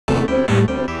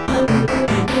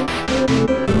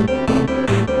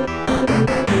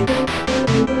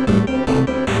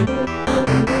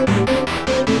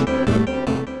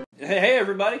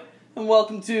and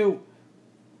welcome to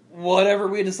whatever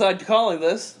we decide to call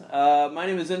this. My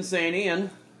name is Insane Ian.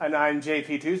 And I'm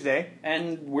JP Tuesday.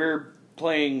 And we're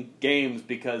playing games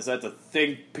because that's a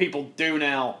thing people do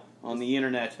now on the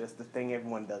internet. That's the thing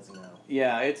everyone does now.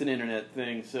 Yeah, it's an internet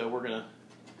thing, so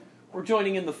we're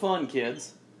joining in the fun,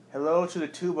 kids. Hello to the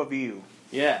tube of you.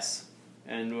 Yes,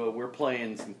 and we're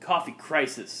playing some Coffee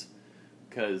Crisis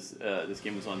because this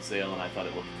game was on sale and I thought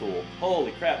it looked cool.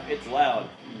 Holy crap, it's loud.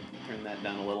 Turn that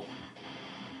down a little.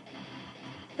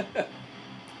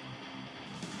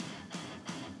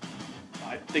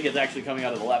 I think it's actually coming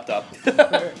out of the laptop.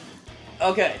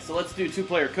 Okay, so let's do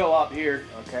two-player co-op here.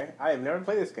 Okay, I have never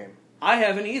played this game. I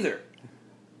haven't either.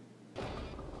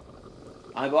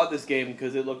 I bought this game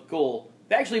because it looked cool.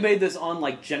 They actually made this on,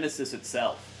 like, Genesis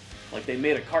itself. Like, they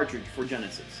made a cartridge for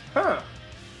Genesis. Huh.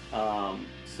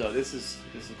 So this is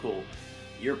cool.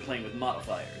 You're playing with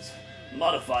modifiers.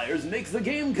 Modifiers makes the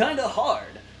game kinda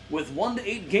hard, with 1 to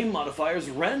 8 game modifiers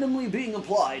randomly being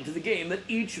applied to the game at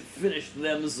each finish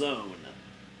them zone.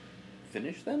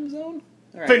 Finish them zone?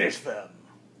 All right. Finish them!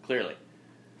 Clearly.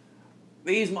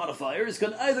 These modifiers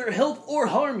can either help or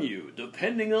harm you,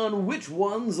 depending on which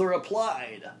ones are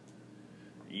applied.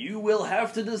 You will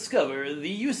have to discover the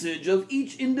usage of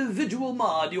each individual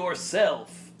mod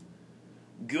yourself.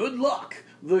 Good luck!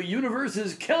 The universe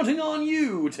is counting on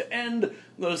you to end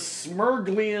the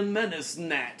Smurglian menace,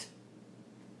 Nat.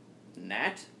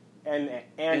 Nat? And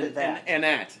that. And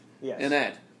Nat. Yes. And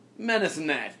Nat. Menace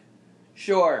Nat.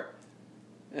 Sure.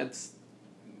 That's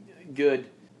good.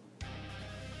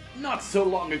 Not so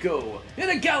long ago, in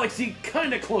a galaxy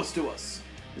kinda close to us.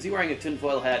 Is he wearing a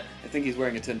tinfoil hat? I think he's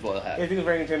wearing a tinfoil hat. I think he's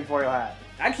wearing a tinfoil hat.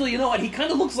 Actually, you know what? He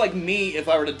kinda looks like me if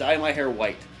I were to dye my hair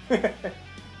white.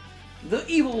 The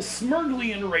evil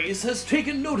Smurglian race has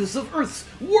taken notice of Earth's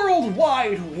World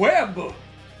Wide Web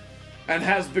and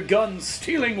has begun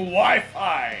stealing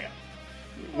Wi-Fi.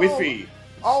 Wi-Fi.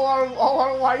 All our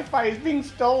Wi-Fi is being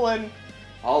stolen.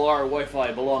 All our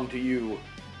Wi-Fi belong to you.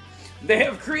 They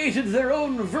have created their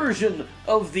own version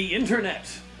of the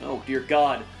internet. Oh, dear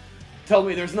God. Tell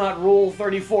me there's not Rule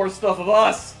 34 stuff of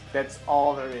us. That's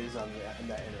all there is on the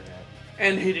internet.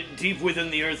 And hid it deep within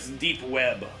the Earth's deep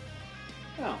web.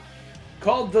 Oh.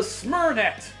 Called the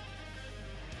Smurnet.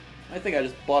 I think I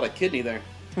just bought a kidney there.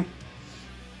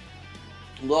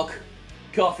 Look.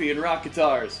 Coffee and rock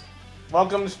guitars.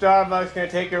 Welcome to Starbucks. Can I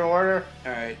take your order?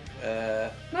 Alright,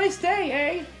 nice day,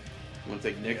 eh? Wanna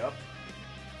take Nick? Yep.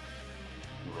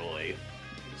 Roy.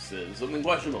 This is something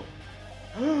questionable.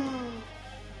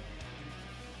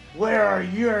 Where are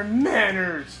your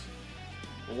manners?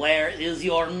 Where is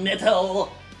your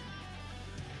metal?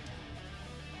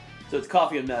 So it's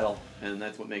coffee and metal, and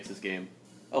that's what makes this game.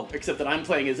 Oh, except that I'm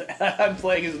playing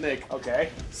as Nick. Okay.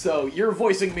 So you're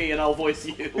voicing me, and I'll voice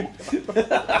you.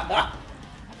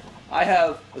 I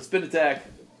have a spin attack.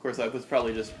 Of course, I was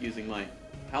probably just using my.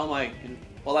 How am I?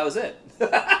 Well, that was it.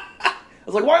 I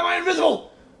was like, why am I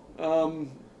invisible?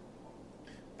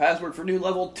 Password for new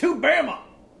level 2 Bama.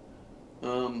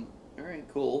 Alright,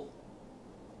 cool.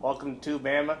 Welcome to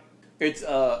Bama. It's,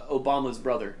 Obama's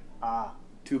brother. Ah.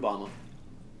 To Obama.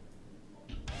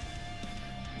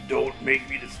 Don't make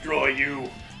me destroy you.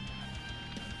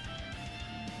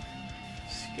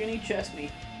 Skinny chestney.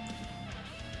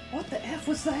 What the F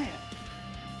was that?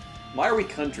 Why are we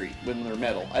country when we're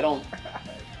metal? I don't...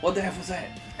 What the F was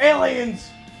that? Aliens!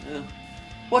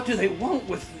 What do they want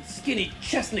with Skinny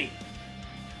Chestney?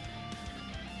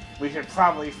 We should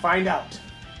probably find out.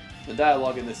 The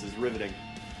dialogue in this is riveting.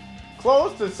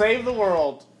 Close to save the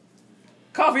world.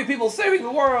 Coffee people saving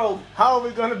the world! How are we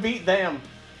gonna beat them?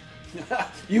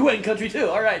 You win country too.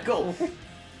 Alright, cool.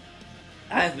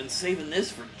 I've been saving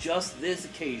this for just this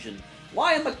occasion.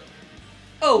 Why am I...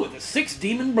 Oh, the 6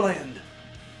 Demon Blend.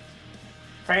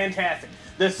 Fantastic.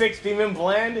 The 6 Demon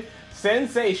Blend,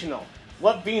 sensational.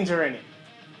 What beans are in it?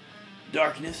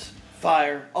 Darkness,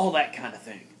 fire, all that kind of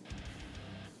thing.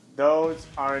 Those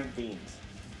aren't beans.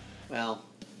 Well,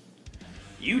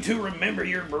 you two remember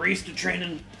your barista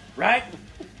training, right?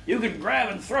 You can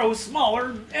grab and throw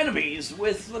smaller enemies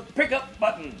with the pickup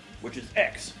button, which is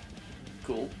X.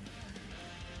 Cool.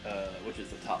 Which is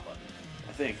the top button,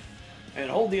 I think. And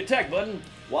hold the attack button,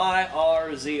 Y,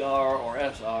 R, Z, R, or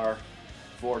SR,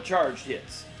 for charged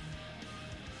hits.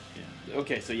 Yeah.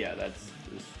 Okay, so yeah, this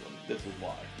is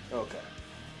why. Okay.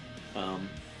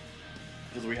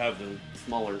 Because we have the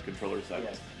smaller controller size.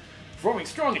 Yes. Performing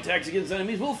strong attacks against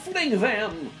enemies will fling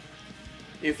them.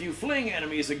 If you fling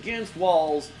enemies against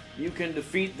walls, you can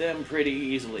defeat them pretty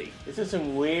easily. This is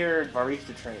some weird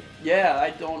barista training.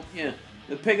 Yeah,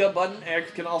 The pickup button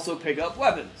X can also pick up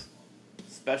weapons.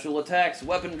 Special attacks,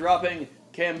 weapon dropping,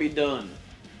 can be done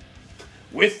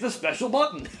with the special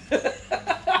button.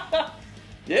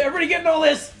 Yeah, everybody getting all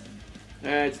this?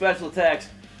 Alright, special attacks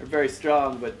are very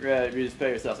strong, but you just pay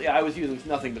yourselves. Yeah, I was using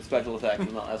nothing but special attacks on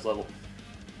the last level.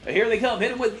 Here they come.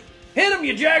 Hit them,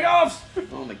 you jagoffs!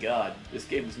 Oh my god, this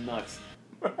game is nuts.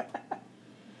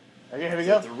 Okay, here we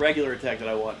So go. it's a regular attack that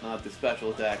I want, not the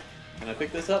special attack. Can I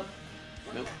pick this up?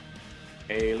 Nope.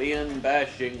 Alien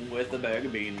bashing with a bag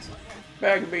of beans.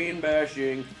 Bag of bean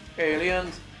bashing.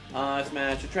 Aliens. I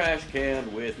smash a trash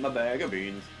can with my bag of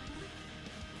beans.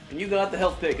 And you got the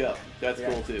health pickup. That's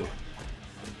cool too.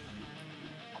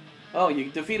 Oh, you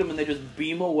defeat them and they just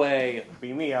beam away.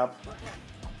 Beam me up.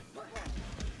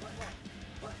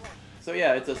 So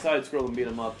yeah, it's a side scroll and beat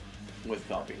them up with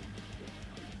coffee.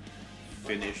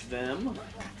 Finish them.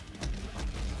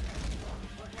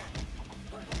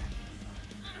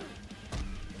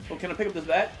 Oh, can I pick up this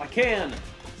bat? I can!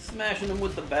 Smashing them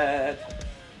with the bat.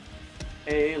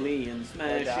 Alien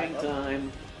smashing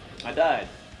time. I died.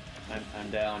 I'm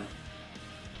down.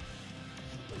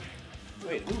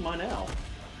 Wait, who am I now?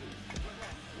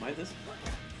 Am I this?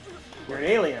 You're an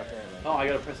alien, apparently. Oh, I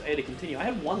gotta press A to continue. I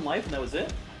had 1 life and that was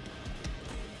it?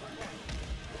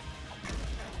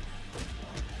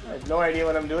 I have no idea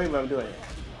what I'm doing, but I'm doing it.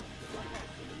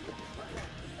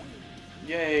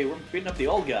 Yay, we're beating up the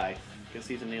old guy. Guess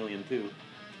he's an alien too.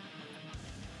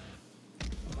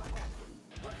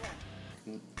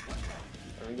 There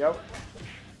we go.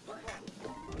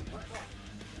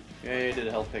 Yay, did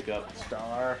a health pickup.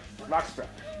 Star. Rock star.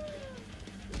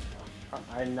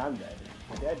 I'm dead.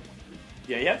 I'm dead.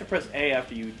 Yeah, you have to press A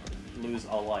after you lose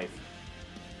a life.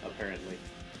 Apparently.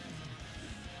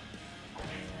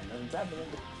 And nothing's happening.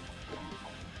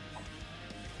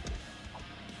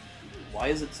 Why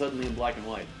is it suddenly in black and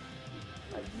white?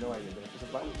 I have no idea. But it's a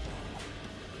button.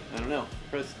 I don't know.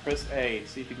 Press A.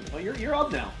 See if you can. Oh, you're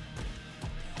up now.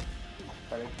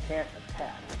 But I can't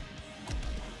attack.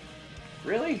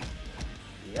 Really?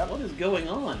 Yep. What is going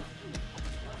on?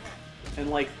 And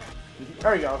like,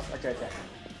 There we go. Okay, attack.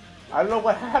 I don't know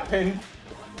what happened.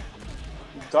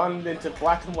 Done into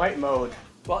black and white mode.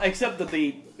 well, except that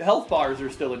the health bars are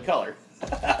still in color.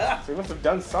 So we must have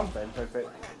done something. If it...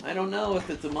 I don't know if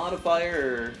it's a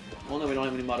modifier or. Well, no, we don't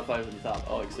have any modifiers on the top.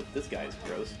 Oh, except this guy is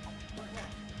gross.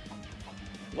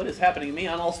 What is happening to me?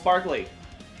 I'm all sparkly.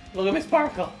 Look at me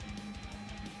sparkle.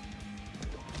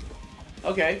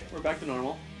 Okay, we're back to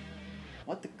normal.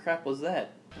 What the crap was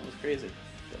that? That was crazy.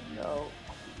 No.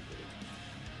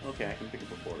 Okay, I can pick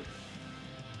up a board.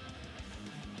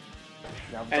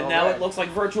 Now it's And all now red. it looks like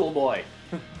Virtual Boy.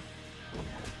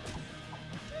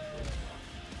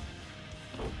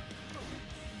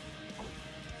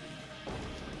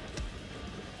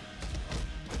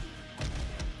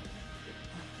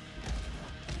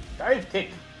 Dive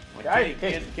kick. I Dive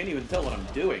kick. can't even tell what I'm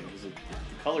doing because the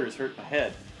colors hurt my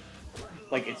head.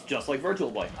 Like, it's just like Virtual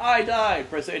Boy. I died!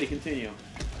 Press A to continue.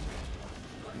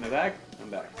 Am I back? I'm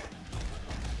back.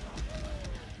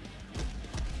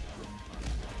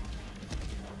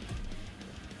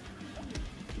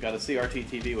 Got a CRT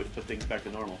TV, which put things back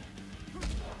to normal.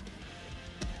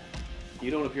 You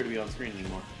don't appear to be on screen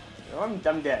anymore. No, I'm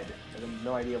dead. I have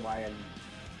no idea why I'm...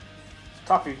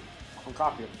 Coffee. Some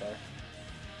coffee up there.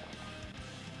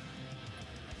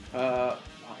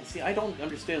 See, I don't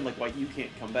understand like why you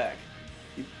can't come back.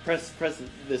 You press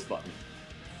this button.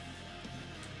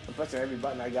 I'm pressing every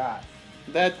button I got.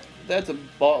 That's a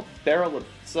barrel of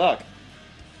suck.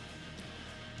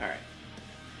 All right.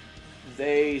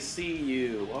 They see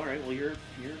you. All right. Well, you're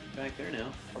back there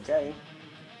now. Okay.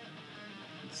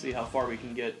 Let's see how far we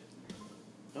can get.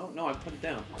 Oh no, I put it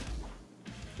down.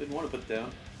 Didn't want to put it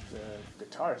down. The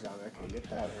guitar's down there. Can you get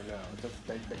that or no? It's just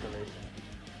big decoration.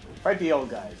 Fight the old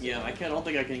guys. Yeah, I can't. I don't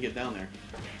think I can get down there.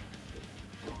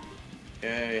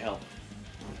 Hey, help!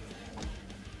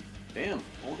 Damn,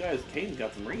 old guy's Kane's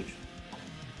got some reach.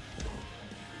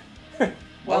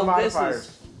 Well,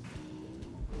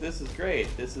 this is great.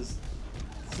 This is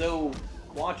so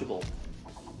watchable.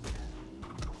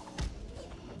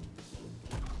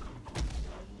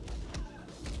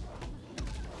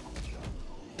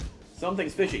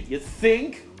 Something's fishy. You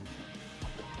think?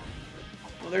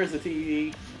 Well, there's the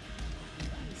TV.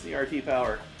 CRT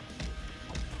power.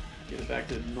 Get it back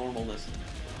to normalness.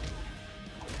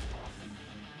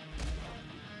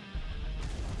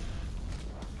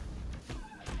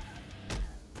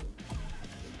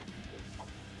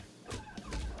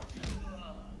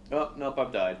 Oh, nope,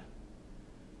 I've died.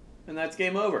 And that's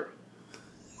game over.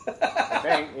 I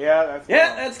think. Yeah, that's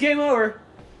That's game over.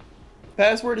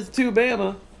 Password is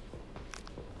 2Bama.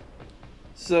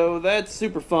 So that's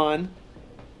super fun.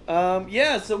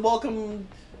 Yeah, so welcome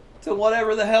to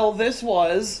whatever the hell this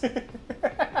was.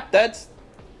 That's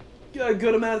a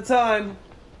good amount of time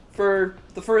for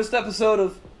the first episode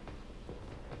of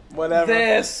Whatever.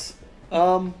 this.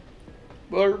 We're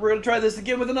gonna try this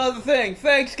again with another thing.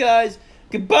 Thanks, guys.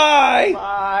 Goodbye.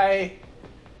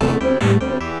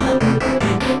 Bye.